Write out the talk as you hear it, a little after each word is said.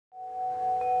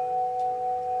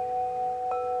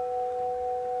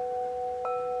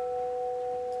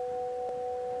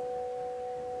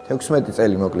16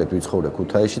 წელი მოკლედ ვიცხოვრე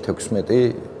ქუთაისში,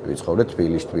 16 ვიცხოვრე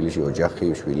თბილისში, ოჯახი,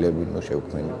 შვილები, ნუ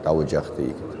შევქმნი, დავოჯახდი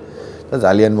იქ. და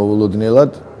ძალიან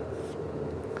მოულოდნელად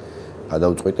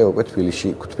გადავწყვიტე უკვე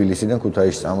თბილისიდან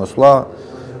ქუთაისში წამოსვლა,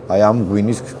 აი ამ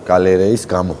გვინის გალერეის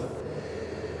გამო.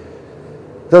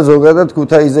 და ზოგადად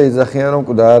ქუთაისზე ეძახიან რომ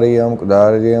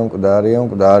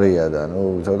მკვდარია და ნუ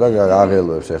ცოტა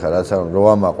აღელვებს ეხლა რაც რო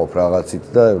ამაყობ რაღაცით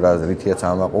და რითიაც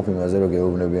ამაყობ იმაზე რომ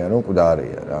გეუბნებიან რომ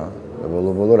მკვდარია რა.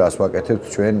 ბოლო-ბოლო რას ვაკეთებთ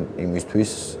ჩვენ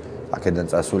იმისთვის აქედან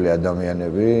წასული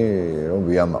ადამიანები რომ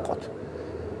ვიამაყოთ.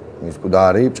 ის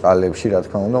მკვდარი ბჭყალებში რა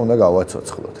თქმა უნდა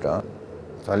გავაცოცხლოთ რა.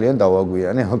 ძალიან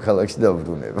დავაგვიანე ამ ქალაქში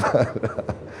დავბრუნება.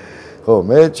 ხო,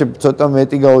 მე ცოტა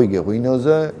მეტი გავიგე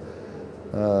ღვინოზე.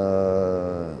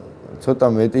 ცოტა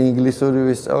მეტი ინგლისური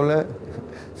ვისწავლე,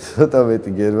 ცოტა მეტი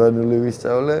გერმანული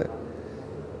ვისწავლე.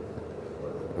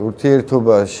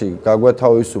 ურთიერთობაში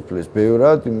გაგვათავისუფლეს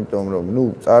ბევრად, იმიტომ რომ ნუ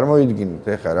წარმოიდგინეთ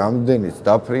ეხლა რამდენიც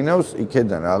დაფრინავს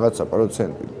იქედან რაღაცა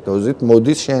პროცენტი დოზით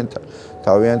მოდის შენთან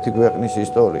თავიანთი ქვეყნის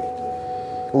ისტორიით.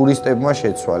 ტურისტებმა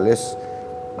შეცვალეს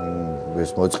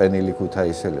ეს მოწყენილი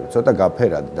ქუთაისელები, ცოტა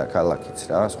გაფერადდა ქალაქიც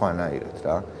რა, სხვანაირად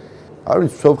რა. არ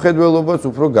ვიცი, მსოფლმხედველობაც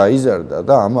უფრო გაიზარდა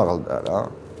და ამაღლდა რა.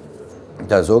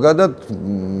 და ზოგადად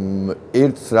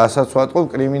ერთს რასაც ვატყობ,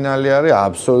 კრიმინალი არის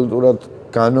აბსოლუტურად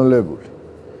განოლებული.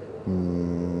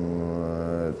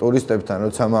 ტურისტებთან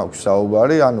როცა მაქვს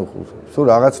საუბარი, ანუ სულ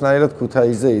რაღაცნაირად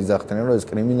ქუთაისზე იძახდნენ, რომ ეს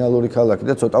კრიმინალური ქალაქი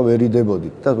და ცოტა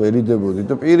ვერიდებოდით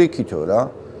და პირიქითო რა.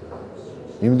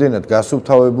 იმდენად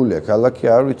გასუფთავებულია ქალაქი,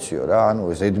 არ ვიციო რა, ანუ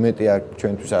ეს ედმეტი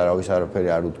ჩვენთვის არავის არაფერი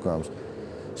არ უთქვამს.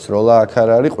 სროლა აქ არ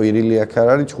არის, ყვირილი აქ არ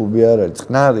არის, ჩხუბი არ არის,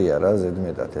 წყნარია რა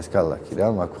ზედმეტად ეს ქალაქი რა,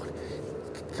 მაქვს.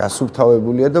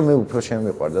 გასუფთავებულია და მე უფრო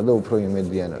შემეყვარდა და უფრო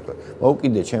იმედიანად ვარ.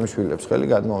 მოვკიდე ჩემს შვილებს ხელი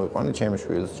გადმოვიყვანე ჩემს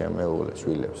შვილს, ჩემ მეუღლეს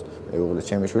შვილებს. მეუღლეს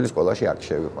ჩემი შვილი სკოლაში აქ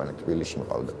შევიყვანე, თბილისში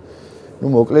მყავდა. ნუ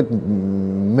მოკლედ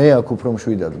მე აქ უფრო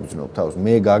მშვიდად ვგრძნობ თავს.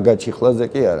 მე გაგა ჩიხლაძე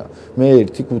კი არა. მე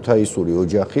ერთი ქუთაისური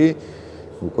ოჯახი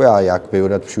უკვე აი აქ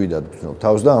ბევრად მშვიდად ვგრძნობ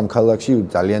თავს და ამ ქალაქში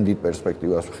ძალიან დიდ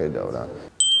პერსპექტივას ვხედავ რა.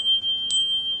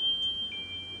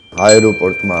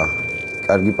 აეროპორტმა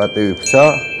კარგი პატივი ვქცა.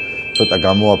 ცოტა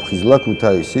გამოაფხიზლა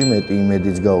ქუთაისი, მეტი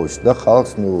იმედიც გაუჩნდა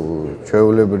ხალხს, ნუ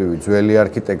ჩვეულებრივი ძველი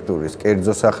არქიტექტურის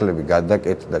კერძო სახლები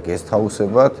გადაკეთდა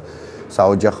გესტჰაუსებად,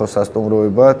 საოჯახო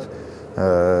სასტუმროებად,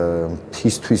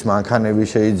 მთისთვის მანქანები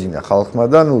შეიძინა ხალხმა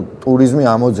და ნუ ტურიზმი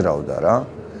ამოძრავდა რა.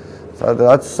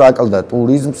 რაც საკლდა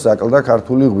ტურიზმს, საკლდა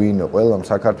ქართული ღვინო, ყველამ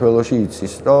საქართველოში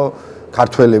იცის, რომ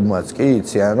ქართველებმაც კი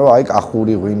იციან, რომ აი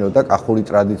კახური ღვინო და კახური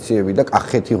ტრადიციები და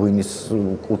კახეთი ღვინის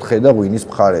კუთხე და ღვინის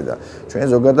მხარე და ჩვენ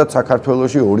ზოგადად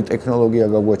საქართველოში ორი ტექნოლოგია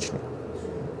გაგვაჩნია.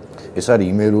 ეს არის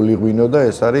იმერული ღვინო და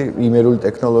ეს არის იმერული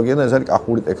ტექნოლოგია და ეს არის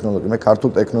კახური ტექნოლოგია. მე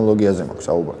ქართულ ტექნოლოგიაზე მაქვს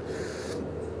საუბარი.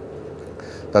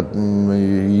 და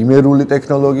იმერული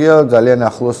ტექნოლოგია ძალიან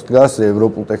ახლოს დგას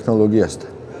ევროპულ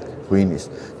ტექნოლოგიასთან. ღვინის.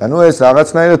 და ნუ ეს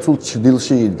რაღაცნაირად სულ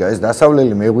ჭრდილში იდგა, ეს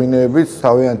დასავლელი მეღვინეებით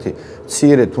თავიანთი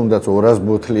მცირე თუნდაც 200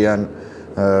 ბოთლიან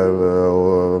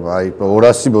აი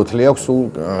 200 ბოთლი აქვს სულ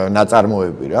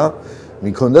ნაწარმოები რა.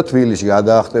 მიქონდა თბილისში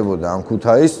გადაახტებოდა ამ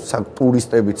ქუთაისს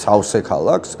ტურისტები ცავსე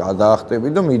ქალაქს გადაახტები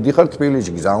და მიდიხარ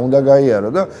თბილისში გზა უნდა გაიარო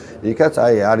და იქაც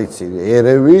აი არიცი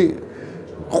ერევი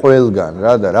ყველგან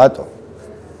რა და რატო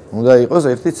უნდა იყოს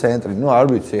ერთი ცენტრი. ნუ არ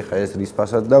ვიცი ეხა ეს რის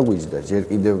ფასად დაგვიჯდა, ჯერ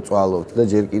კიდევ წვალობთ და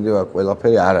ჯერ კიდევ აქ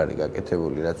ყველაფერი არ არის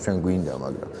გაკეთებული, რაც ჩვენ გვინდა,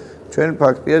 მაგრამ ჩვენ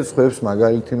ფაქტია სხვებს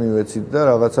მაგალითი მივეცით და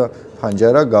რაღაცა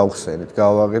ფანჯარა გავხსენით,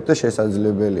 გავაღებთ და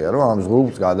შესაძლებელია, რომ ამ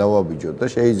ზღურბლს გადავაბიჯოთ და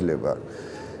შეიძლება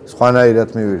სხვანაირად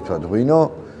მივირთვათ ღვინო,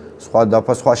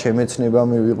 სხვა შემეცნება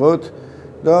მივიღოთ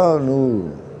და ნუ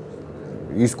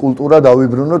ის კულტურა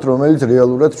დავიბრუნოთ, რომელიც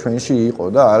რეალურად ჩვენში იყო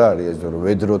და არ არის ეს რომ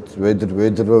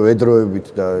ვედროებით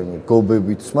და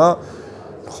გობებით სმა,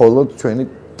 მხოლოდ ჩვენი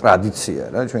ტრადიცია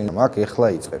რა, ჩვენ აქ ეხლა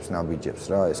იწყებს ნაბიჯებს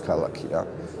რა ეს ქალაქი რა,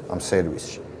 ამ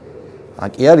სერვისში. ან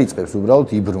კი არ იწყებს, უბრალოდ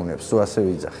იბრუნებს, სულ ასე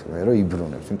ვიძახი მე რომ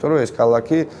იბრუნებს, იმიტომ რომ ეს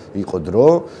ქალაქი იყო დრო,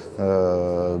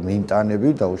 მინტანები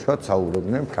დაუშვათ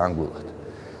საუბრობდნენ ფრანგულად.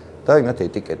 და იმათ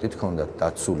ეტიკეტით ჰქონდათ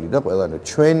დაცული და ყველანი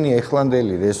ჩვენი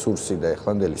ეხლანდელი რესურსი და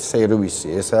ეხლანდელი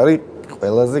სერვისი ეს არის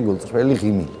ყველაზე გულწრფელი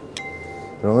ღიმილი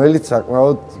რომელიც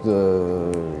საკმაოდ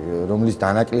რომლის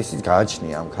დანაკლისიც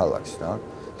გააჩნია ამ ქალაქს რა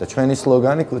და ჩვენი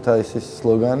სლოგანი ქუთაისის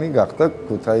სლოგანი გახდა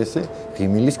ქუთაისი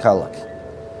ღიმილის ქალაქი.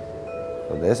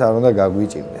 და ეს არ უნდა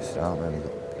გაგვიჭირდეს რა მე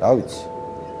რა ვიცი